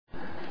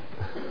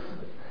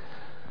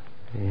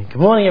Good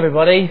morning,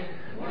 everybody.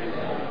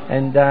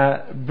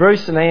 And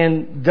Bruce and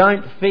Anne,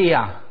 don't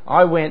fear.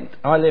 I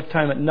left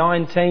home at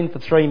 19 for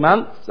 3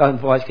 months,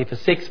 actually for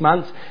 6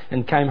 months,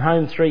 and came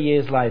home 3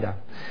 years later.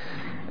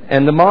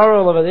 And the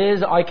moral of it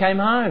is, I came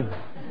home.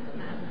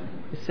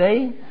 You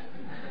see?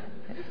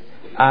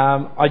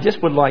 I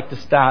just would like to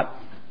start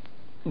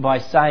by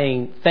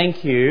saying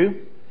thank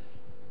you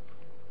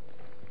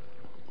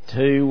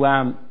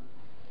to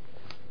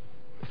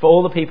for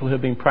all the people who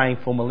have been praying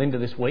for Melinda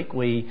this week.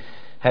 We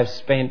have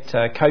spent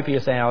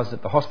copious hours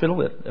at the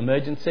hospital, at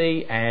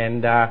emergency,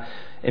 and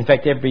in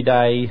fact every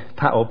day,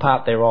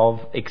 part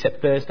thereof,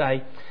 except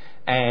Thursday.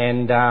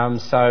 And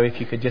so if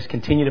you could just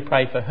continue to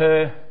pray for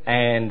her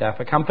and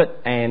for comfort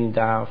and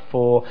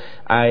for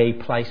a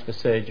place for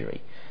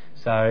surgery.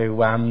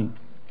 So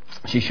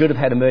she should have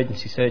had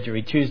emergency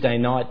surgery Tuesday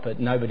night,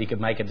 but nobody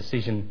could make a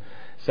decision.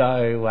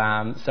 So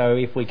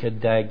if we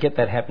could get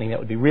that happening, that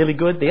would be really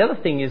good. The other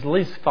thing is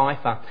Liz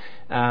Pfeiffer.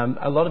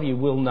 A lot of you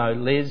will know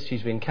Liz.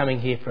 She's been coming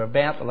here for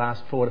about the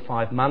last 4 to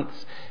 5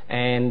 months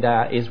and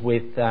is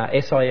with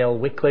SIL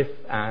Wycliffe.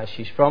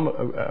 She's from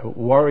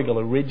Warrigal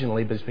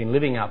originally, but has been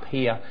living up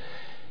here.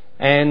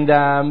 And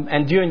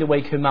during the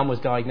week, her mum was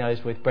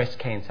diagnosed with breast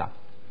cancer.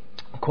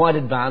 Quite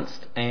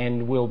advanced,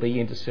 and will be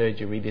into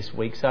surgery this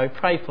week. So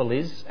pray for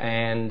Liz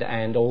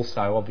and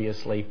also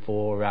obviously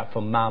for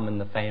mum and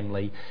the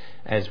family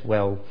as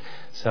well.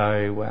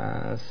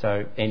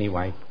 So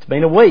anyway, it's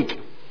been a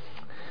week.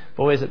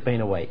 Boy, has it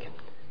been a week.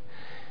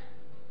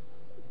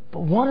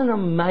 But what an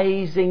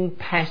amazing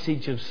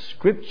passage of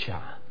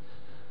Scripture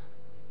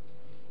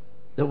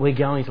that we're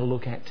going to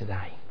look at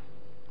today.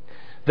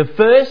 The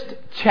first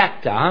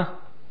chapter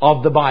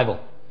of the Bible.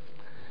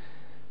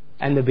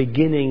 And the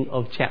beginning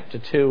of chapter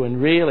 2.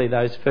 And really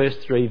those first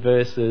 3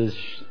 verses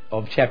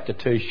of chapter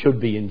 2 should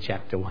be in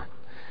chapter 1.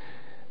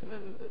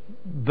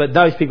 But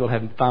those people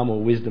have far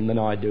more wisdom than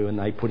I do, and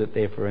they put it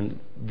there for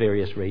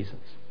various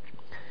reasons.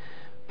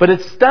 But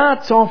it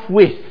starts off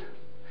with,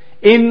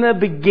 in the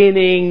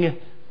beginning,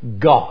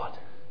 God.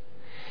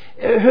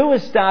 Who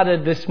has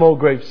started the small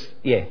groups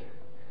yet?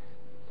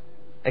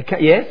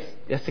 Yes?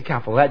 Just a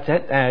couple, that's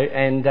it.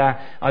 And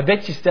I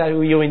bet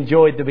you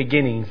enjoyed the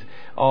beginnings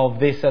of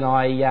this. And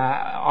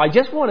I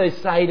just want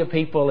to say to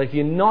people, if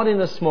you're not in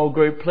the small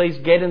group, please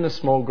get in the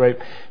small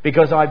group,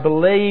 because I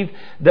believe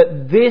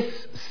that this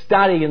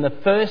study in the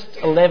first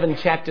 11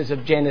 chapters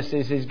of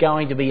Genesis is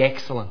going to be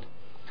excellent.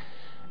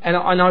 And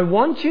I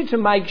want you to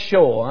make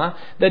sure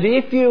that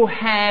if you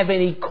have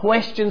any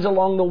questions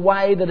along the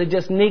way that are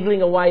just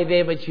niggling away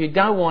there but you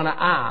don't want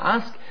to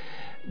ask,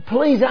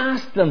 please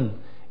ask them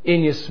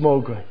in your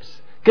small groups.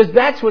 Because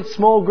that's what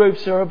small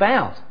groups are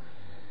about.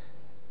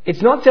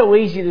 It's not so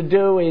easy to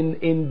do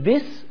in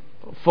this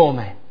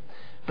format.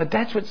 But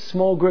that's what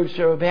small groups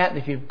are about. And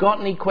if you've got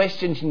any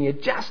questions and you're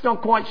just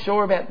not quite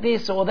sure about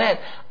this or that,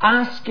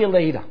 ask your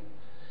leader.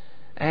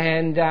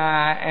 And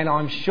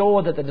I'm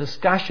sure that the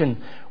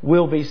discussion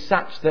will be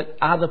such that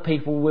other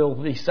people will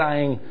be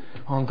saying,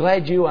 oh, I'm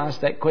glad you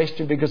asked that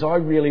question because I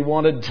really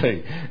wanted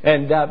to,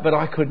 but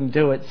I couldn't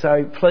do it.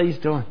 So please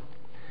do it.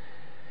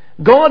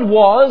 God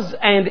was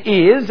and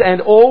is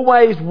and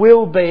always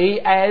will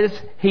be as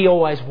He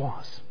always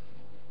was.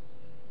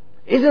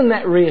 Isn't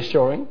that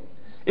reassuring?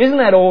 Isn't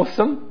that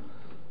awesome?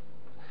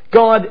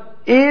 God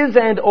was and is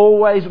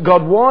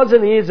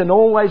and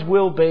always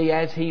will be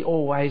as He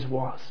always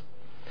was.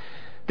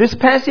 This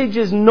passage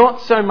is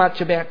not so much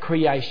about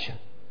creation.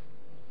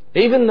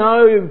 Even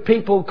though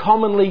people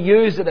commonly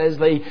use it as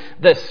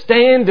the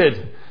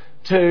standard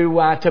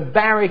to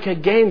barrack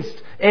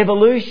against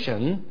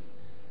evolution,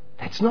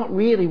 that's not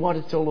really what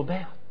it's all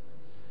about.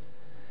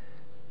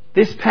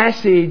 This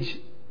passage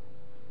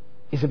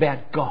is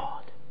about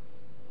God.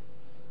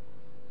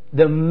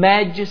 The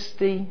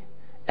majesty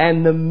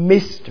and the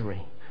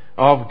mystery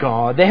of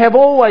God. There have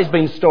always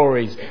been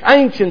stories,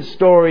 ancient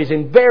stories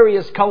in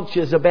various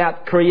cultures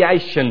about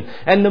creation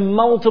and the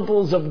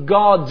multiples of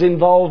gods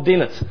involved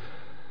in it.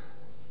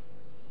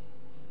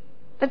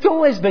 That's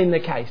always been the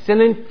case.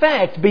 And in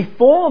fact,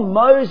 before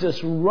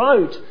Moses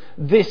wrote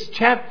this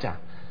chapter,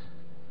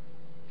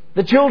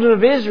 the children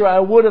of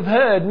Israel would have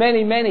heard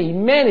many, many,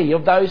 many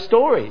of those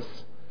stories.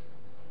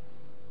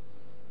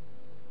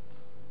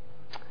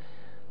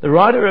 The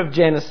writer of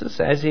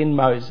Genesis, as in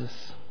Moses,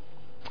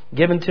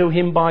 given to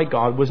him by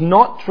God, was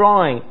not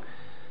trying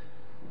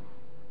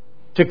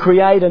to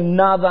create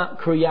another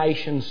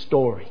creation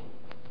story,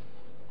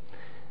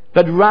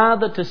 but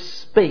rather to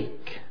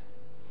speak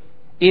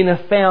in a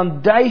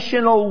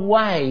foundational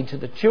way to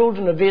the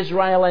children of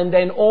Israel and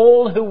then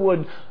all who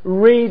would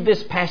read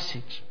this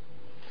passage.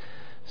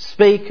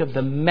 Speak of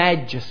the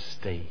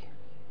majesty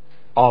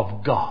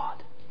of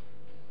God.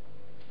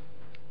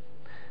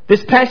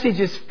 This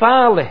passage is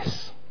far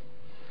less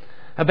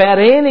about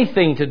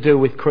anything to do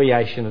with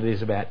creation than it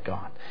is about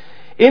God.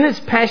 In this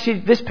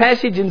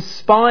passage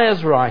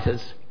inspires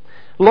writers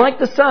like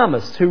the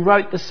psalmist who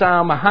wrote the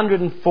Psalm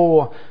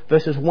 104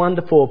 verses 1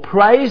 to 4.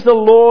 Praise the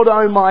Lord,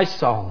 O my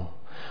soul.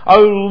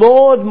 O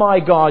Lord my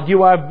God,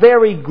 you are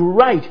very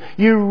great.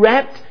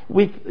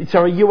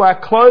 You are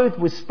clothed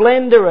with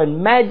splendour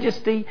and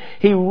majesty.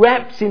 He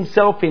wraps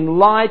himself in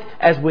light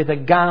as with a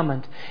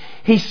garment.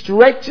 He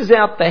stretches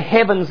out the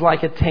heavens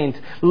like a tent,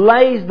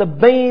 lays the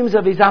beams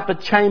of his upper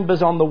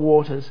chambers on the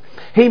waters.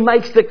 He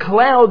makes the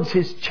clouds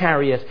his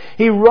chariot.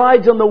 He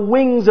rides on the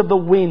wings of the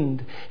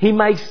wind. He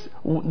makes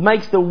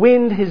the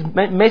wind his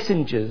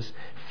messengers,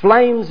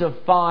 flames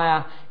of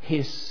fire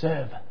his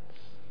servants.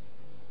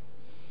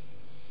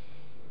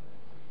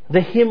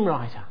 The hymn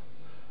writer,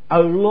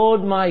 O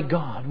Lord my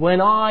God,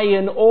 when I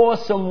in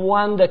awesome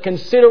wonder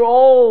consider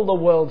all the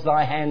worlds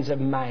thy hands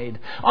have made,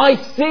 I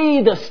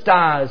see the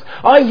stars,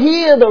 I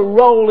hear the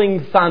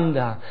rolling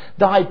thunder,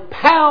 thy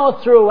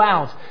power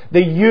throughout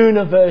the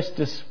universe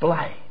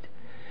displayed.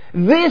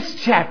 This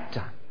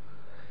chapter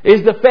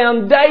is the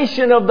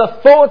foundation of the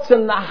thoughts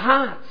and the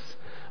hearts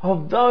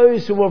of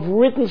those who have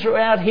written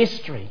throughout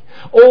history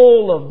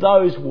all of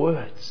those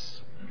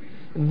words.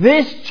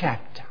 This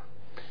chapter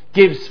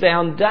gives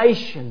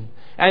foundation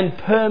and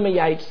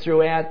permeates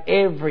throughout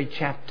every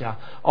chapter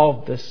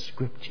of the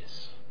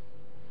Scriptures.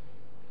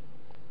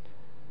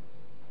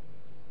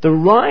 The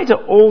writer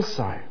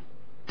also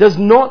does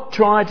not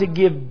try to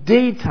give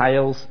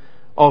details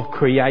of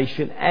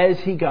creation as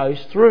he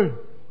goes through,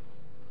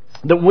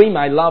 that we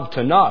may love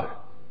to know.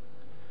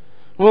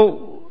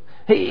 Well,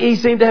 he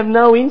seemed to have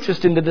no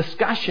interest in the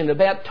discussion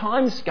about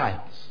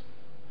timescales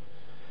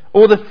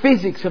or the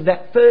physics of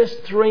that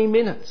first 3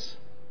 minutes.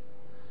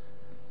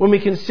 When we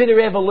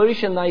consider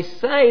evolution, they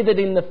say that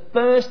in the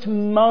first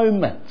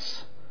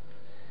moments,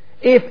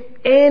 if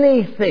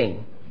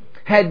anything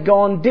had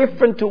gone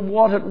different to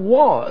what it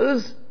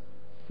was,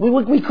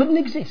 we couldn't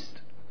exist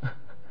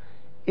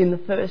in the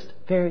first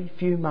very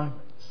few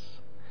moments.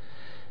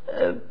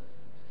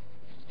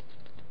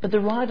 But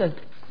the writer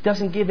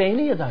doesn't give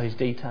any of those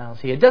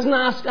details here. Doesn't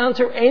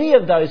answer any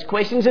of those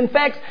questions. In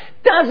fact,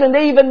 doesn't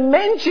even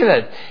mention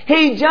it.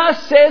 He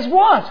just says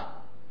what?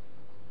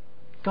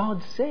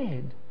 God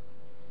said.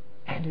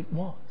 And it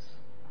was.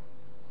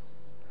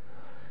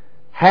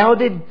 How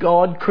did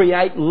God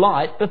create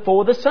light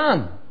before the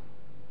sun?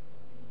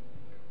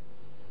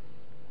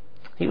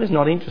 He was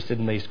not interested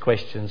in these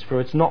questions, for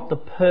it's not the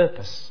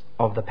purpose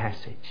of the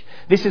passage.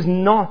 This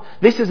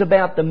is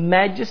about the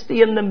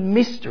majesty and the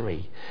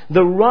mystery.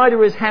 The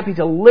writer is happy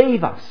to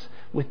leave us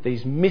with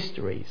these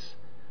mysteries,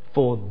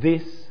 for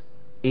this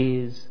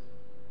is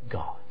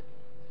God.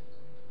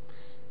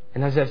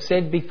 And as I've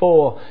said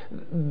before,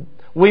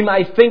 we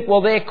may think,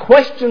 well, they're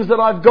questions that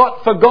I've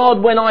got for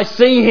God when I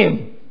see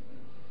Him.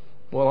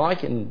 Well, I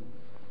can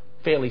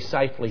fairly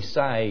safely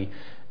say,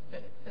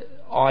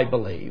 I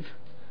believe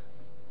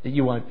that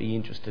you won't be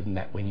interested in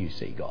that when you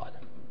see God.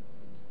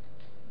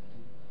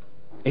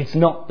 It's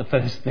not the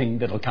first thing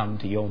that'll come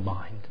to your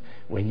mind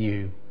when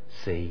you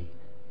see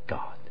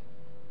God.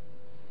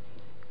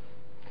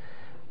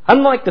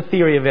 Unlike the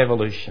theory of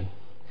evolution,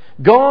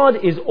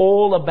 God is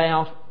all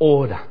about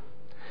order.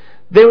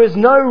 There is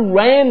no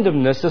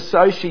randomness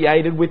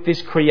associated with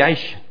this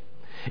creation.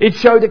 It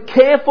showed a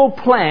careful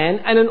plan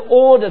and an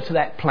order to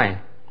that plan.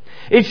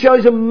 It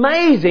shows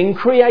amazing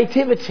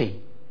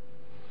creativity.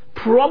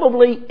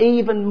 Probably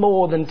even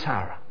more than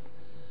Tara.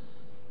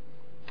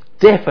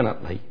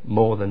 Definitely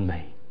more than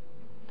me.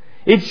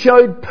 It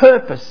showed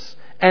purpose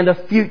and a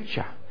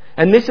future.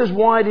 And this is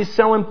why it is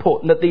so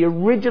important that the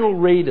original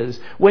readers,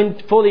 when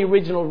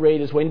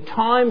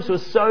times were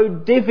so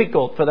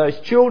difficult for those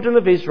children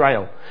of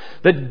Israel,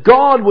 that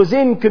God was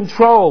in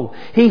control.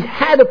 He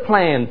had a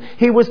plan.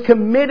 He was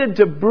committed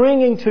to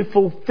bringing to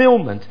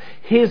fulfillment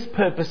His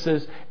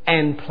purposes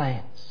and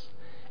plans.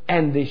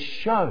 And this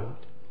showed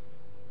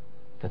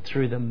that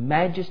through the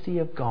majesty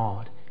of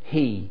God,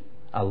 He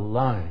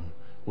alone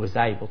was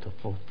able to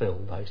fulfill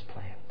those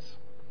plans.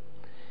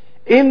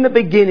 In the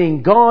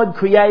beginning, God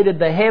created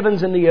the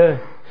heavens and the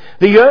earth.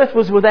 The earth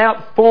was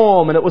without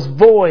form and it was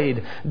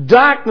void.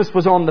 Darkness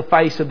was on the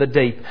face of the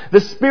deep. The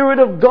Spirit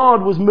of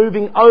God was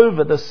moving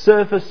over the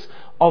surface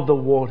of the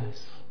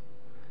waters.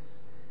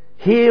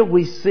 Here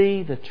we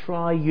see the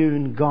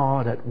triune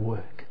God at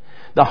work.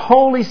 The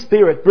Holy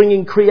Spirit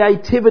bringing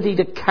creativity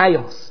to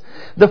chaos.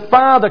 The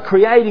Father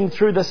creating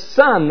through the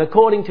Son,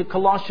 according to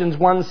Colossians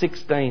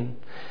 1:16,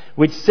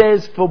 which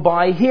says, "For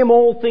by Him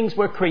all things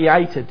were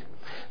created,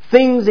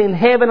 things in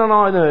heaven and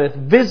on earth,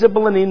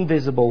 visible and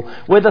invisible,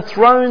 whether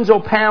thrones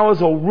or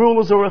powers or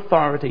rulers or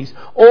authorities,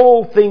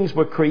 all things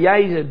were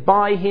created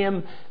by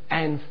Him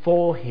and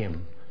for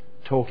Him,"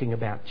 talking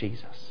about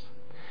Jesus.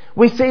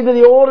 We see that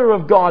the order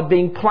of God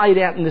being played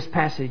out in this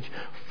passage.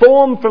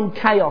 Formed from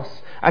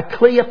chaos, a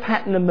clear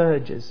pattern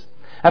emerges.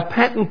 A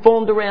pattern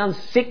formed around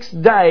 6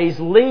 days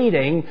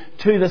leading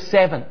to the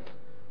 7th.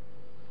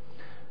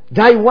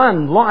 Day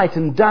 1, light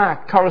and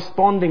dark,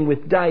 corresponding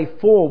with day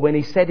 4 when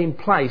He set in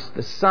place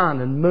the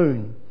sun and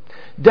moon.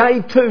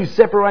 Day 2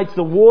 separates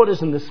the waters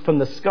from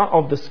the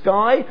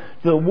sky to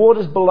the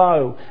waters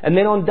below. And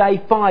then on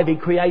day 5 He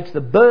creates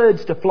the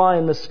birds to fly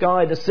in the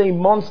sky, the sea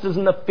monsters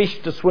and the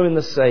fish to swim in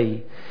the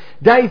sea.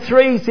 Day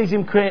 3 sees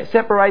him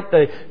separate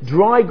the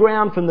dry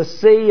ground from the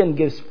sea and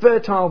gives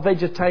fertile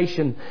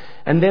vegetation.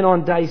 And then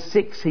on day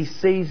 6 he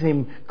sees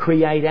him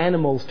create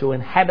animals to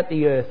inhabit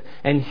the earth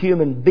and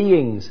human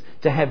beings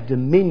to have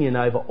dominion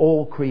over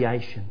all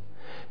creation.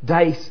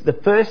 The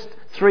first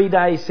 3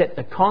 days set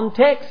the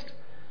context,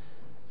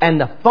 and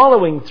the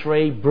following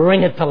 3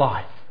 bring it to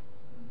life.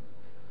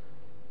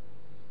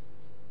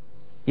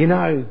 You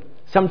know,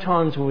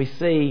 sometimes when we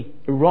see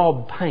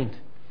Rob paint,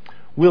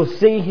 we'll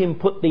see him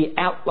put the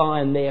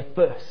outline there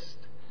first.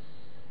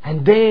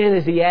 And then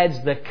as he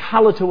adds the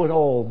colour to it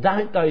all,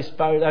 don't those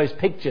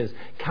pictures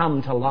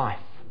come to life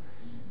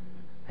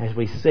as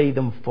we see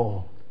them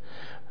fall.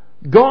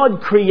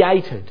 God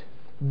created.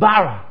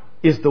 Bara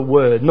is the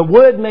word. And the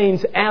word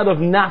means out of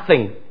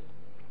nothing.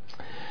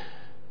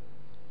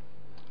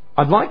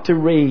 I'd like to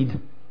read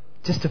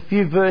just a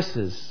few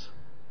verses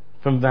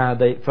from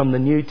the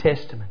New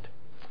Testament.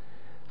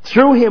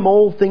 Through him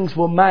all things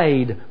were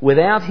made.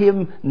 Without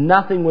him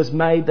nothing was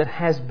made that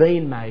has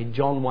been made.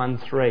 John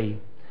 1:3.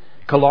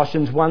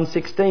 Colossians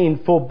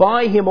 1:16. For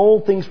by him all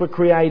things were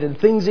created,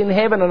 things in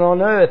heaven and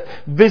on earth,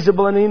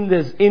 visible and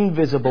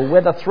invisible,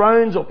 whether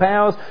thrones or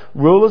powers,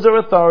 rulers or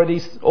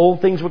authorities, all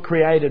things were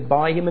created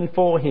by him and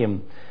for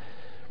him.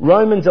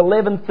 Romans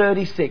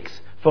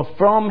 11:36. For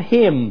from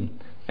him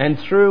and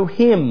through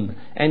him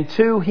and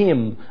to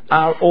him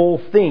are all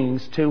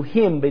things. To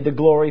him be the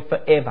glory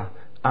forever.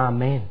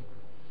 Amen.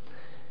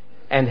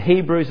 And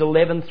Hebrews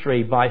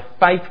 11:3, by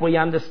faith we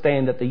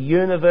understand that the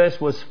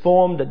universe was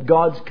formed at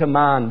God's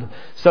command,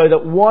 so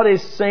that what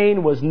is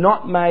seen was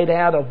not made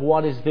out of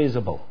what is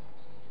visible.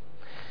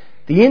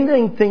 The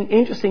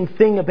interesting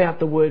thing about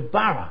the word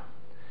bara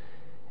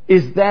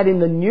is that in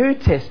the New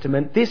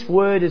Testament this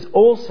word is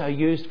also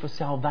used for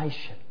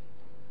salvation.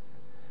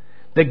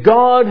 The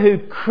God who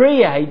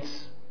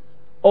creates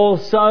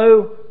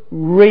also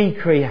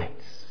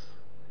recreates.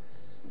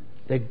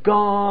 The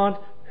God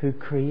who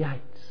creates.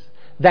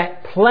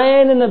 That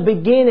plan in the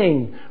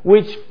beginning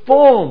which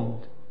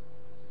formed,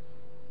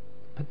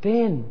 but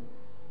then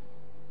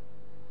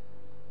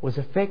was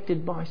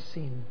affected by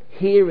sin.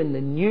 Here in the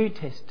New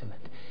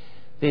Testament,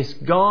 this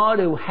God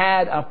who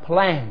had a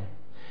plan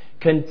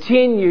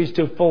continues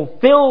to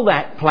fulfill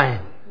that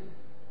plan.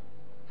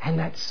 And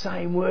that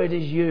same word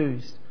is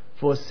used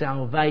for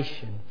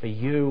salvation for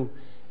you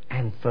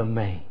and for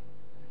me.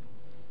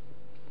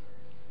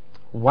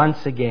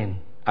 Once again,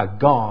 a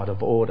God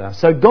of order.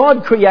 So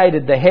God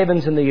created the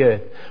heavens and the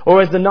earth,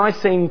 or as the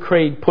Nicene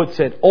Creed puts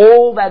it,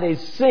 all that is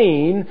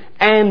seen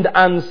and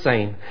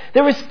unseen.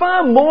 There is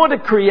far more to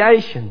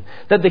creation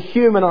that the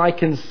human eye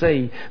can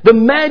see. The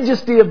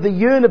majesty of the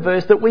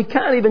universe that we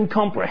can't even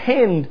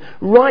comprehend,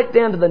 right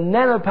down to the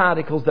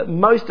nanoparticles that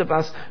most of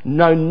us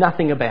know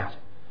nothing about.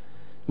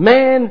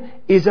 Man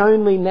is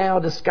only now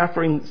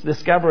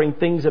discovering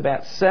things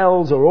about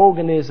cells or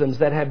organisms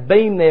that have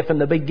been there from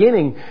the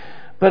beginning,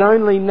 but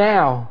only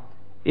now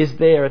is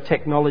there a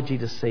technology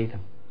to see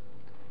them,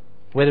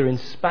 whether in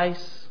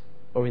space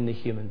or in the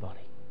human body.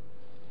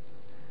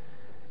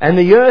 And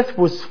the earth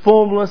was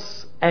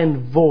formless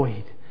and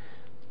void.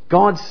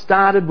 God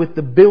started with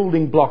the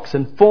building blocks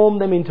and formed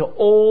them into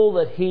all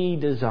that He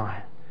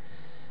desired.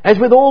 As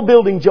with all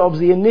building jobs,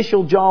 the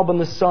initial job on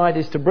the site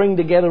is to bring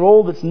together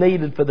all that's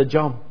needed for the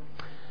job.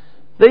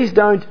 These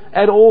don't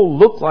at all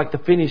look like the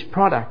finished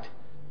product,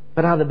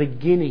 but are the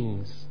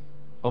beginnings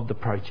of the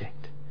project.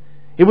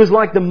 It was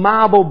like the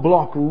marble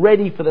block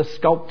ready for the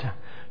sculptor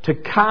to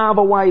carve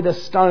away the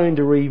stone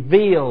to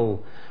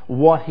reveal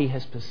what he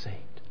has perceived.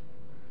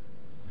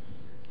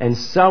 And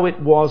so it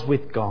was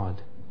with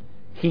God.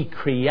 He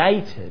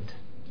created,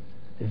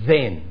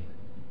 then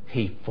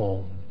He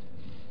formed.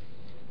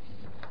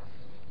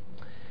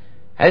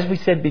 As we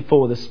said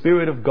before, the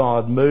Spirit of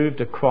God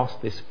moved across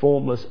this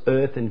formless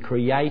earth and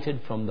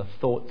created from the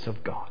thoughts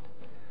of God.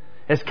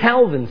 As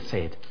Calvin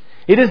said,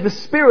 it is the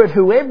Spirit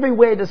who,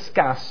 everywhere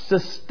discussed,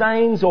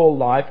 sustains all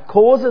life,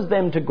 causes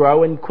them to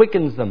grow and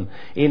quickens them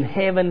in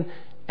heaven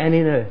and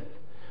in earth.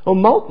 Or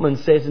Moltmann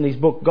says in his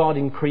book, God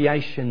in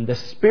Creation, the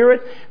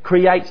Spirit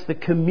creates the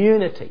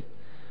community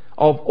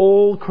of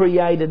all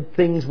created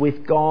things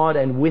with God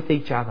and with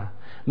each other,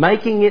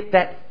 making it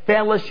that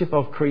fellowship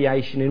of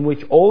creation in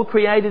which all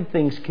created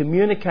things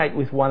communicate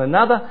with one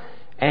another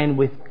and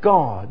with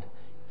God,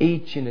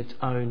 each in its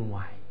own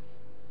way.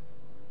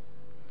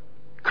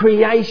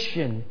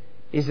 Creation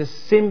is a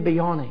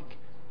symbiotic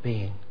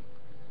being.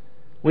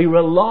 We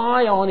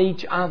rely on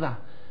each other.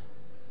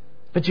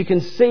 But you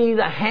can see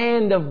the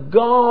hand of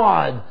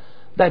God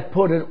that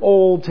put it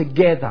all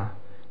together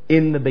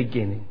in the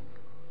beginning.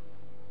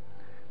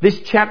 This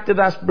chapter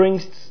thus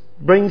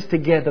brings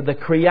together the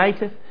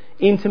creative,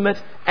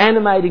 intimate,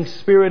 animating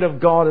Spirit of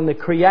God and the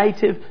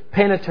creative,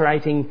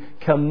 penetrating,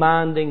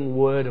 commanding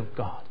Word of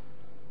God.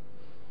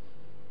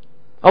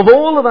 Of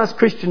all of us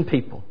Christian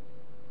people,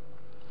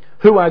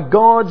 who are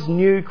God's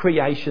new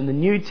creation, the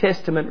New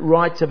Testament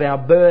writes of our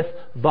birth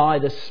by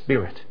the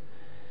Spirit.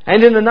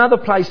 And in another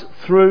place,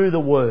 through the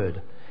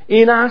Word.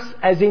 In us,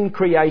 as in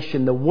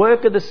creation, the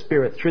work of the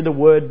Spirit through the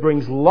Word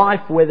brings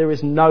life where there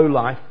is no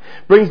life,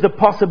 brings the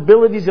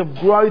possibilities of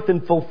growth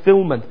and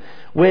fulfillment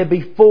where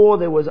before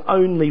there was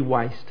only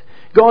waste.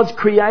 God's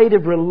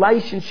creative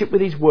relationship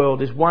with His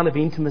world is one of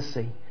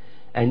intimacy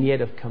and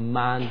yet of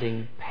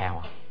commanding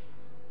power.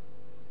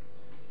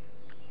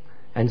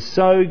 And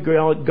so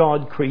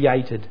God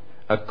created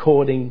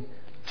according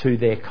to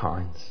their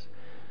kinds.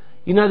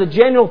 You know, the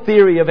general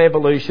theory of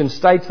evolution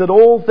states that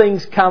all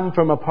things come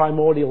from a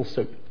primordial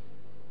soup,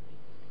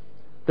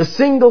 the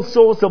single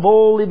source of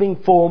all living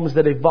forms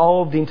that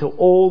evolved into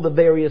all the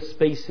various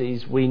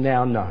species we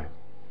now know.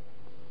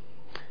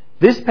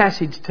 This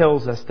passage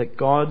tells us that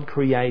God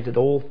created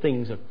all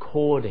things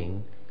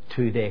according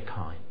to their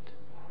kind.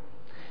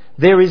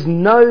 There is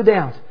no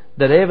doubt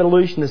that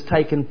evolution has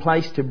taken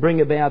place to bring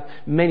about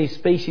many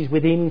species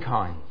within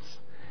kinds.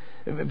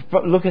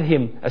 Look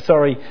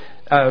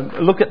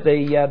at look at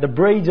the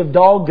breeds of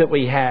dog that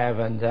we have,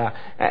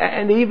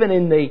 and even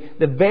in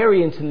the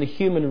variance in the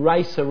human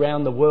race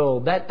around the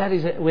world. That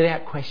is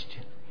without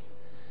question.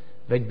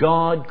 But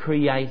God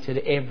created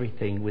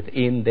everything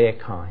within their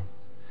kind.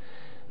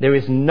 There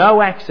is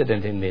no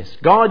accident in this.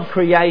 God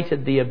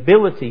created the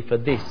ability for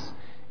this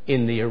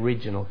in the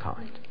original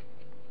kind.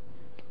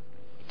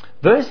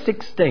 Verse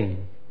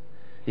 16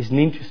 is an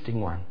interesting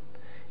one.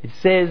 It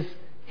says,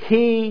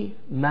 He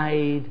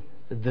made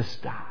the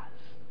stars.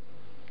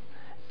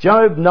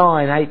 Job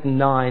 9, 8 and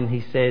 9,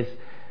 he says,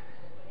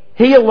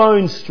 He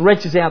alone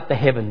stretches out the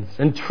heavens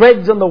and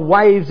treads on the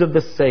waves of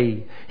the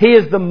sea. He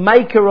is the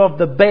maker of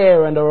the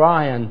Bear and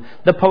Orion,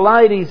 the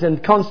Pleiades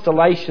and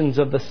constellations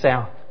of the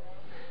south.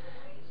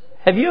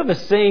 Have you ever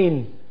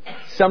seen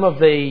some of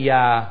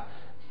the...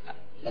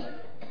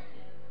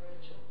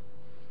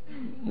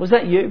 Was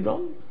that you,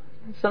 Ron?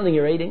 Something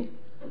you're eating?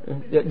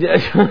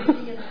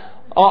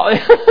 Oh,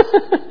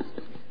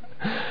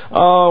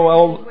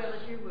 well.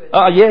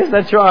 Oh, yes,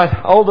 that's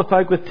right. Older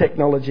folk with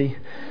technology.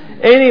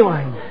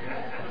 Anyway,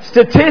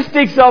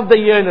 statistics of the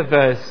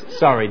universe.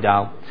 Sorry,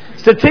 Dale.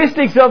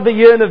 Statistics of the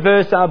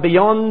universe are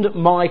beyond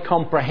my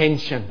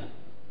comprehension.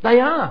 They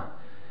are.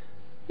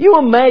 You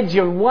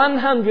imagine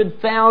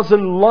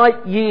 100,000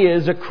 light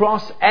years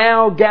across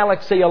our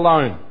galaxy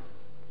alone.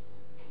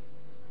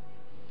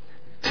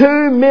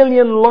 2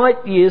 million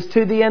light years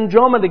to the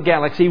Andromeda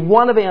Galaxy,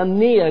 one of our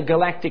near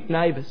galactic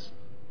neighbours.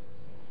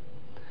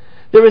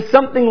 There is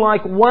something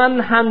like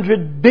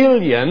 100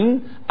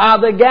 billion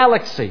other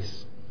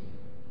galaxies.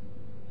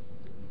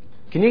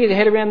 Can you get your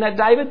head around that,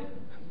 David?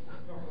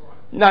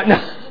 No.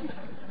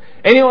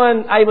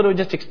 Anyone able to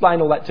just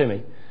explain all that to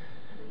me?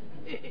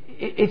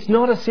 It's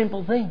not a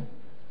simple thing.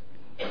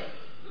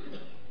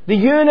 The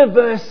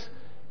universe,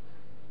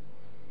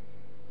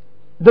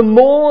 the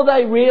more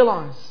they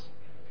realise,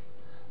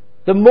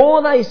 the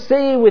more they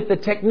see with the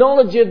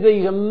technology of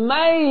these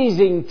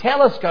amazing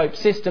telescope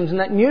systems and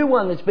that new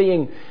one that's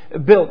being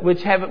built,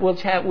 which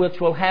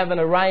will have an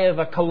array of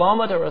a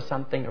kilometre or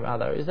something or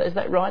other. Is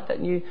that right?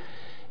 That new,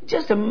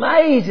 just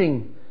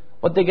amazing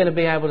what they're going to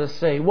be able to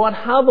see. What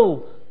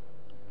Hubble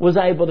was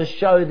able to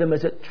show them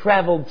as it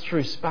travelled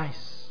through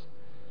space.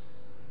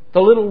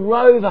 The little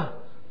rover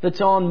that's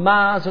on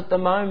Mars at the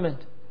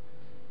moment.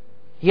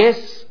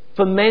 Yes,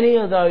 for many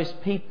of those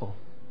people,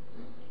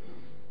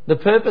 the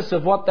purpose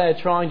of what they're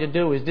trying to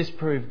do is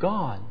disprove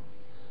God.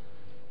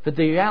 But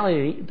the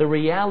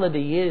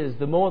reality is,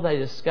 the more they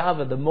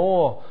discover, the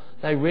more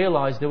they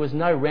realise there was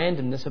no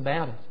randomness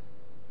about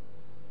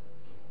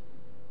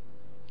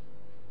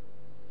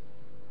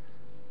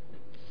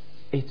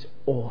it. It's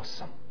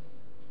awesome.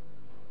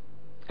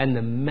 And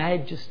the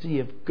majesty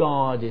of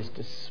God is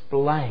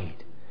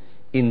displayed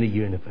in the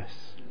universe.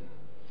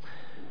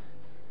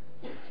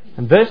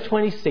 And verse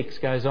 26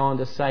 goes on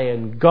to say,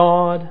 and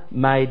God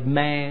made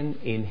man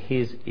in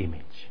His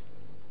image.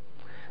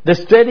 The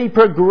steady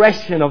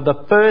progression of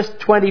the first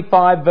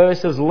 25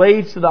 verses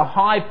leads to the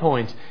high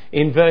point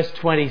in verse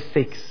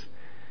 26.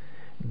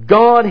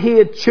 God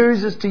here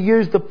chooses to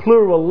use the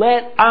plural.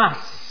 Let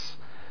us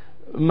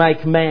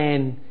make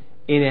man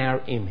in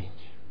our image.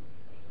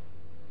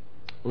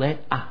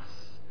 Let us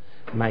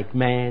make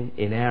man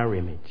in our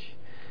image.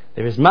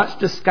 There is much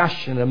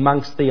discussion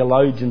amongst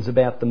theologians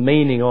about the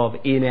meaning of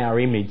in our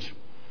image.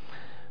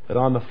 But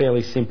I'm a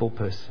fairly simple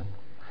person.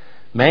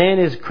 Man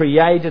is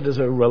created as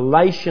a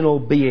relational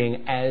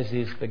being, as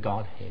is the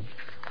Godhead.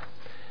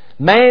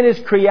 Man is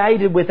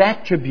created with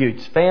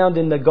attributes found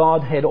in the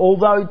Godhead,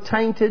 although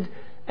tainted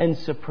and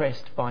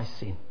suppressed by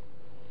sin.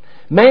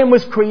 Man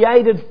was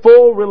created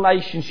for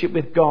relationship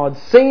with God,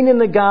 seen in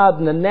the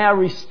garden and now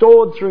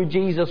restored through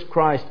Jesus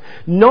Christ,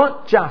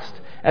 not just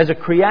as a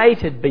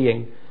created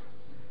being,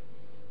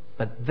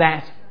 but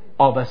that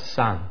of a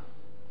son.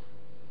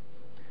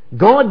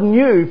 God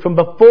knew from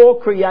before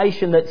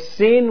creation that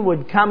sin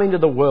would come into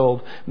the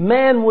world,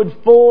 man would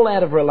fall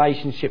out of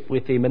relationship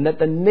with Him, and that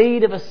the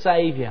need of a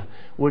Saviour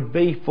would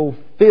be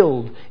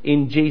fulfilled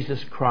in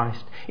Jesus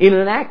Christ. In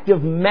an act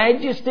of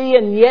majesty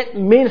and yet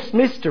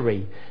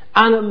mystery,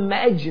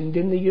 unimagined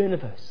in the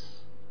universe.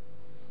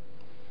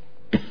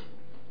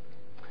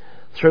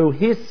 through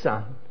His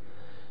Son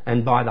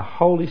and by the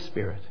Holy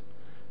Spirit,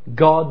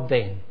 God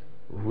then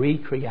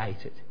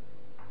recreated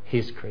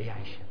His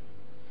creation.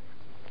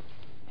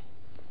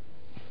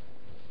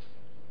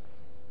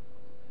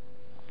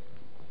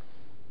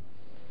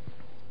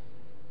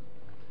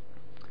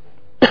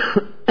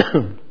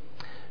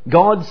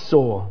 God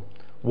saw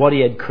what He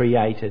had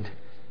created,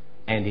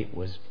 and it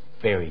was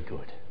very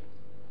good.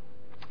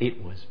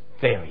 It was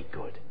very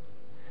good.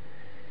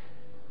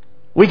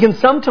 We can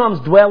sometimes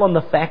dwell on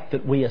the fact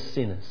that we are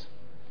sinners.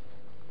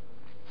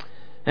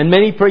 And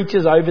many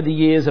preachers over the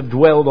years have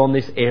dwelled on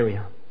this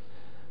area.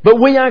 But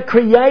we are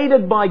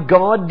created by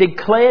God,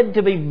 declared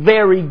to be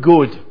very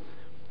good,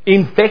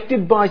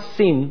 infected by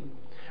sin,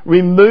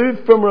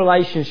 removed from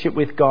relationship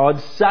with God,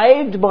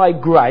 saved by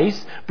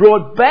grace,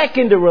 brought back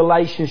into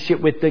relationship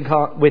with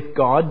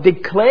God,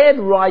 declared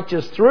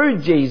righteous through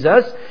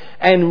Jesus,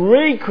 and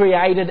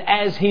recreated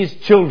as His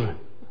children.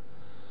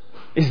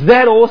 Is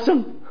that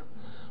awesome?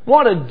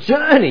 What a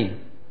journey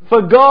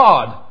for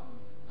God.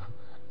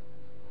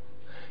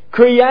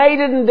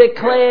 Created and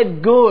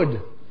declared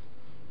good.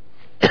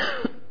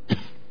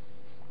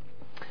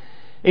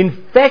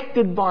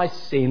 Infected by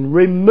sin,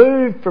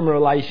 removed from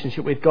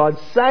relationship with God,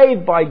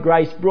 saved by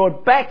grace,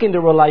 brought back into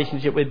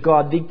relationship with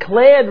God,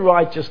 declared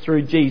righteous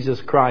through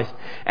Jesus Christ,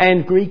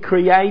 and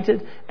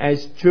recreated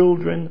as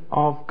children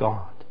of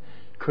God.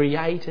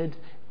 Created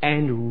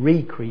and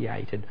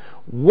recreated.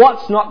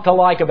 What's not to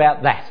like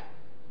about that?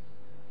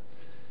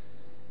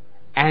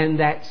 And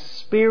that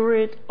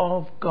Spirit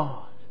of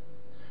God,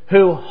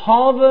 who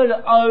hovered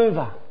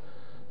over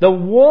the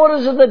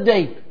waters of the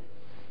deep,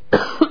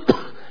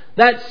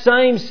 that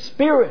same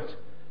Spirit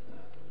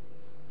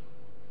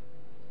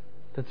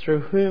that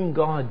through whom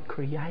God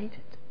created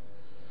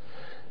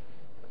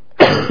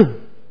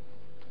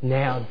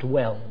now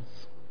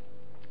dwells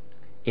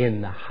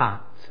in the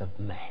hearts of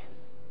man.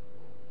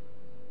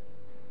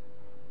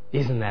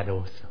 Isn't that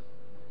awesome?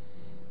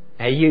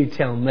 Now you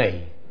tell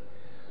me,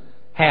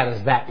 how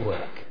does that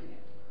work?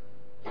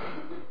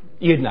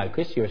 You'd know,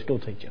 Chris, you're a school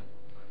teacher.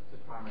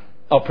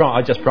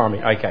 Oh, just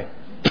primary, okay.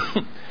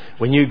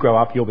 When you grow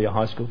up, you'll be a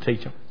high school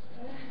teacher.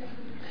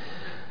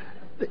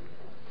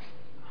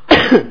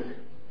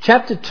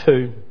 Chapter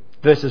 2,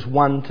 verses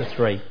 1 to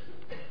 3.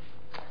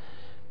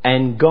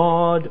 And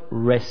God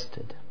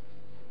rested.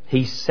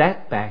 He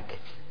sat back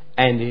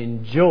and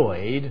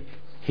enjoyed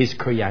His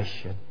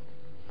creation.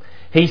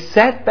 He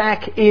sat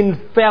back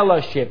in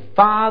fellowship,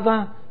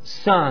 Father,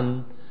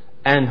 Son,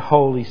 and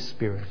Holy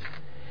Spirit.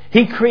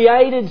 He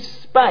created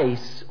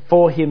space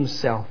for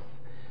Himself.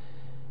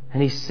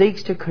 And He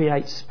seeks to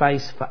create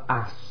space for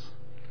us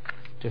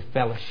to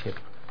fellowship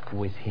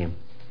with Him.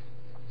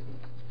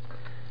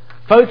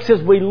 Folks,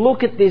 as we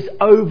look at this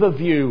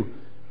overview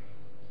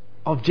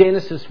of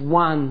Genesis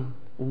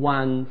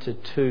 1:1 to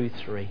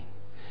 2:3,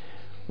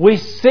 we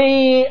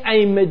see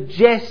a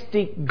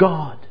majestic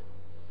God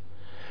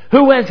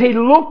who, as He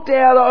looked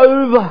out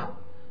over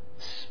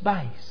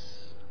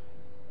space,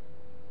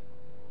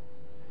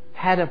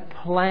 had a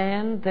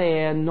plan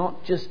there,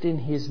 not just in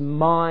His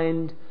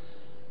mind,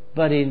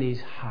 but in His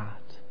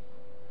heart.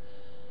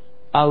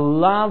 A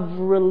love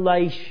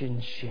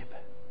relationship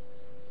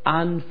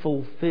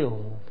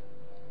unfulfilled,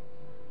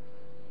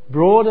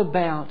 brought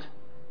about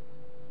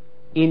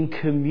in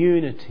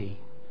community,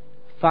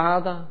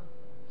 Father,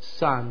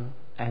 Son,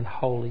 and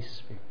Holy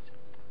Spirit.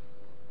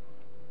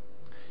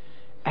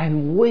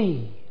 And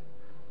we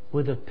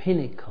were the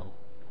pinnacle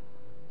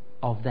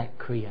of that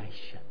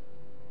creation.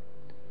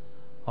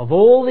 Of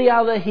all the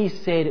other, He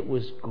said it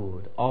was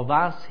good. Of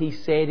us, He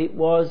said it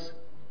was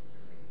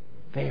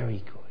very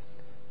good.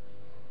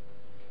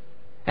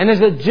 And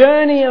as a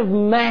journey of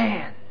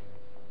man,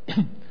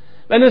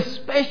 and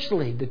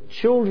especially the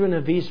children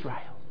of Israel,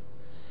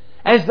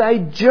 as they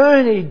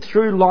journeyed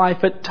through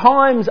life, at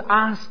times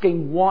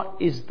asking what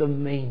is the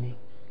meaning,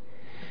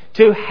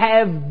 to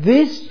have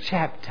this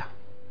chapter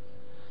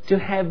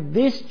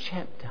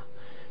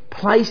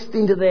placed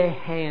into their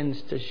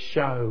hands to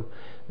show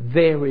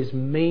there is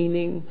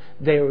meaning,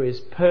 there is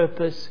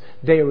purpose,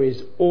 there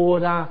is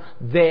order,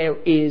 there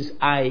is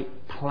a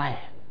plan.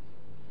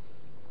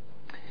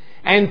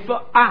 And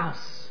for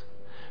us,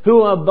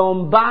 who are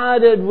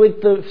bombarded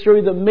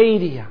through the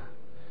media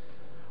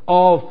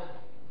of,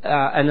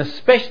 and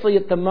especially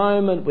at the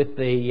moment with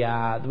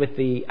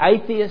the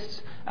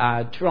atheists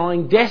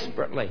trying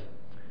desperately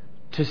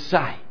to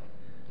say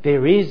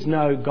there is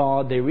no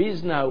God, there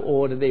is no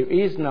order, there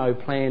is no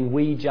plan,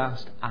 we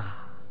just are.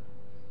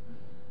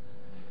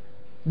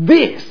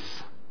 This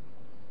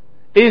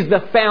is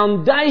the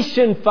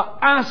foundation for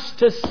us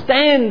to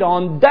stand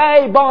on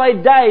day by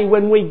day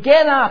when we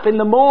get up in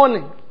the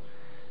morning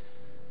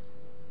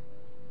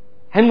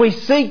and we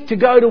seek to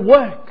go to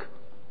work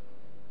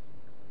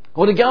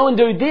or to go and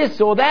do this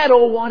or that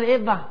or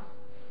whatever.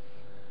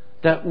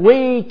 That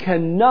we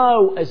can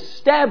know,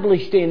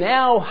 established in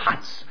our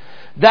hearts,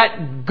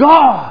 that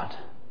God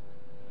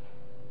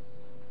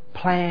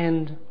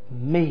planned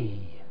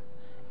me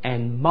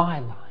and my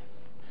life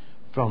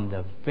from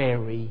the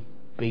very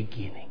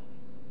beginning.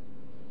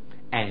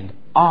 and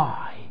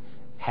I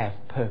have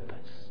purpose.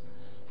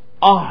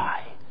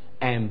 I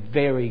am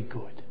very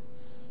good.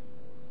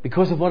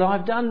 Because of what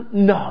I've done?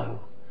 No.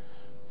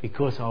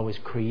 Because I was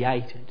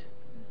created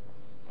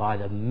by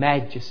the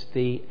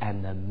majesty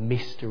and the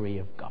mystery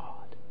of God.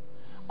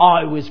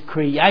 I was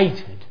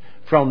created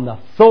from the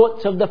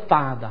thoughts of the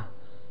Father,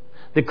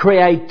 the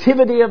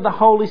creativity of the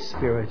Holy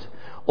Spirit,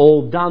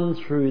 all done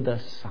through the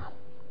Son.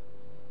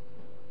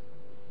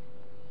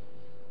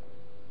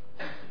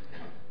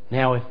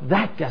 Now, if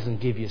that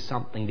doesn't give you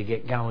something to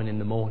get going in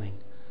the morning,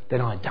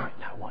 then I don't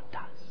know what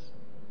does.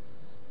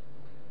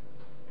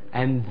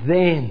 And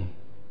then,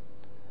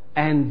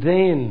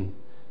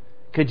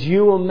 could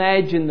you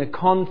imagine the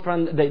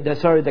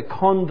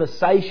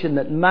conversation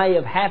that may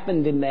have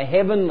happened in the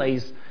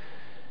heavenlies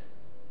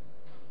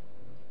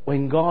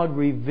when God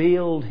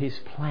revealed His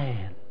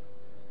plan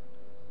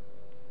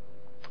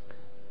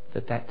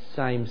that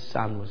same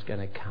Son was going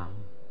to come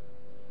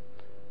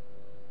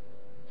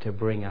to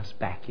bring us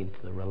back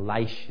into the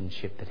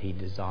relationship that He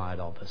desired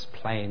of us,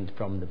 planned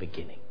from the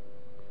beginning.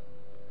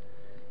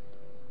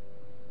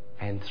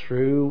 And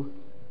through,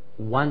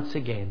 once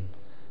again,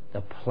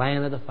 the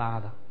plan of the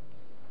Father,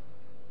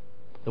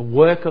 the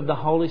work of the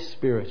Holy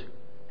Spirit,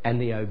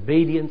 and the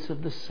obedience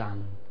of the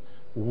Son,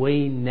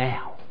 we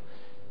now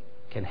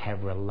can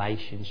have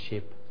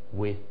relationship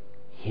with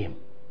Him.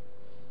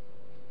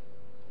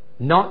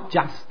 Not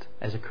just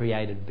as a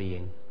created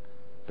being,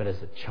 but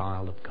as a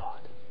child of God.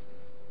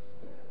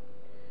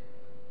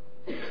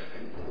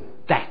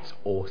 That's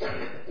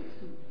awesome.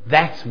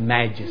 That's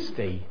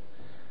majesty.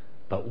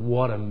 But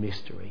what a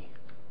mystery.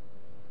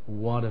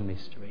 What a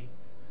mystery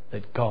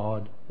that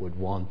God would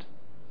want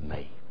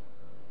me.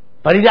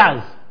 But He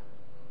does.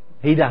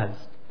 He does.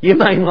 You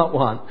may not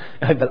want,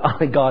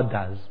 but God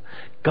does.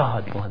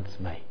 God wants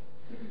me.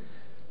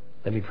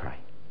 Let me pray.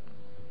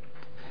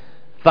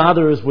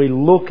 Father, as we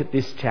look at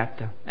this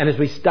chapter and as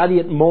we study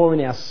it more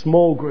in our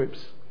small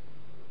groups,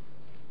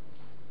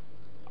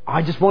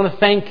 I just want to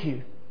thank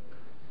You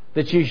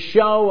that You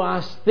show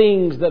us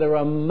things that are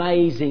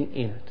amazing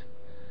in it.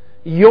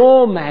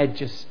 Your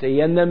majesty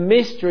and the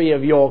mystery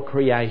of Your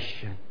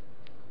creation.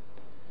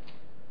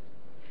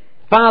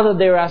 Father,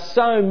 there are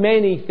so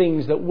many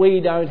things that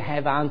we don't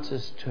have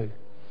answers to.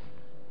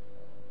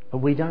 But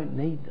we don't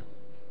need them.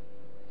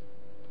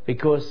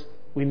 Because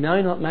we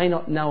may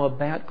not know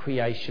about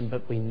creation,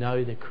 but we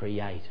know the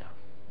Creator.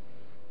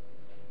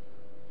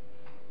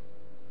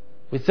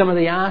 With some of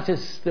the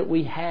artists that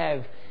we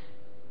have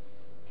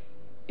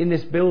in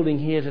this building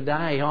here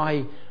today,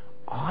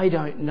 I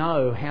don't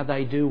know how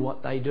they do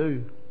what they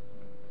do.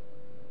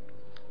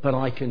 But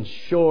I can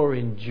sure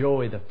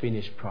enjoy the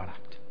finished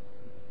product.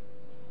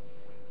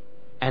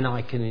 And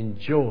I can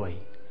enjoy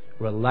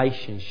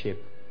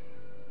relationship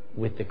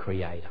with the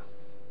Creator.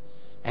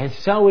 And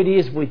so it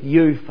is with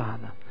You,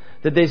 Father,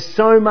 that there's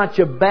so much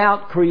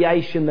about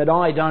creation that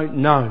I don't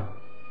know.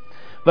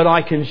 But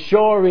I can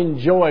sure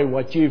enjoy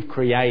what You've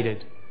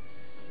created.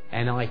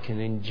 And I can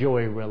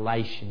enjoy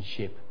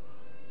relationship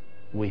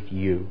with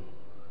You.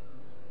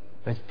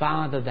 But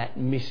Father, that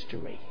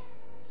mystery,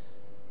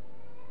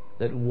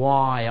 that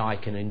why I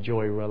can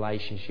enjoy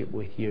relationship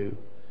with You,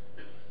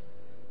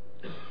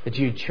 that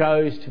You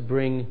chose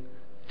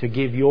to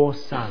give Your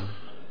Son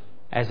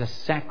as a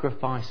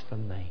sacrifice for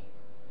me.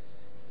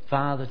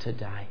 Father,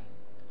 today,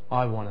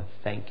 I want to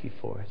thank You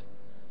for it.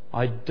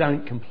 I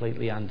don't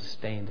completely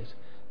understand it,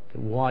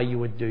 but why You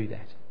would do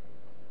that.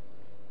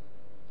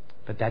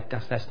 But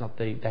that's not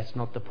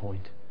the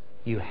point.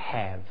 You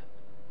have,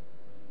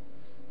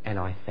 and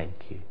I thank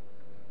You.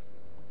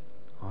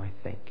 I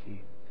thank You.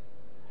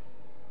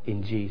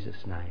 In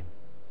Jesus' name,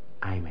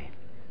 amen.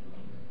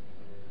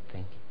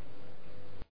 Thank you.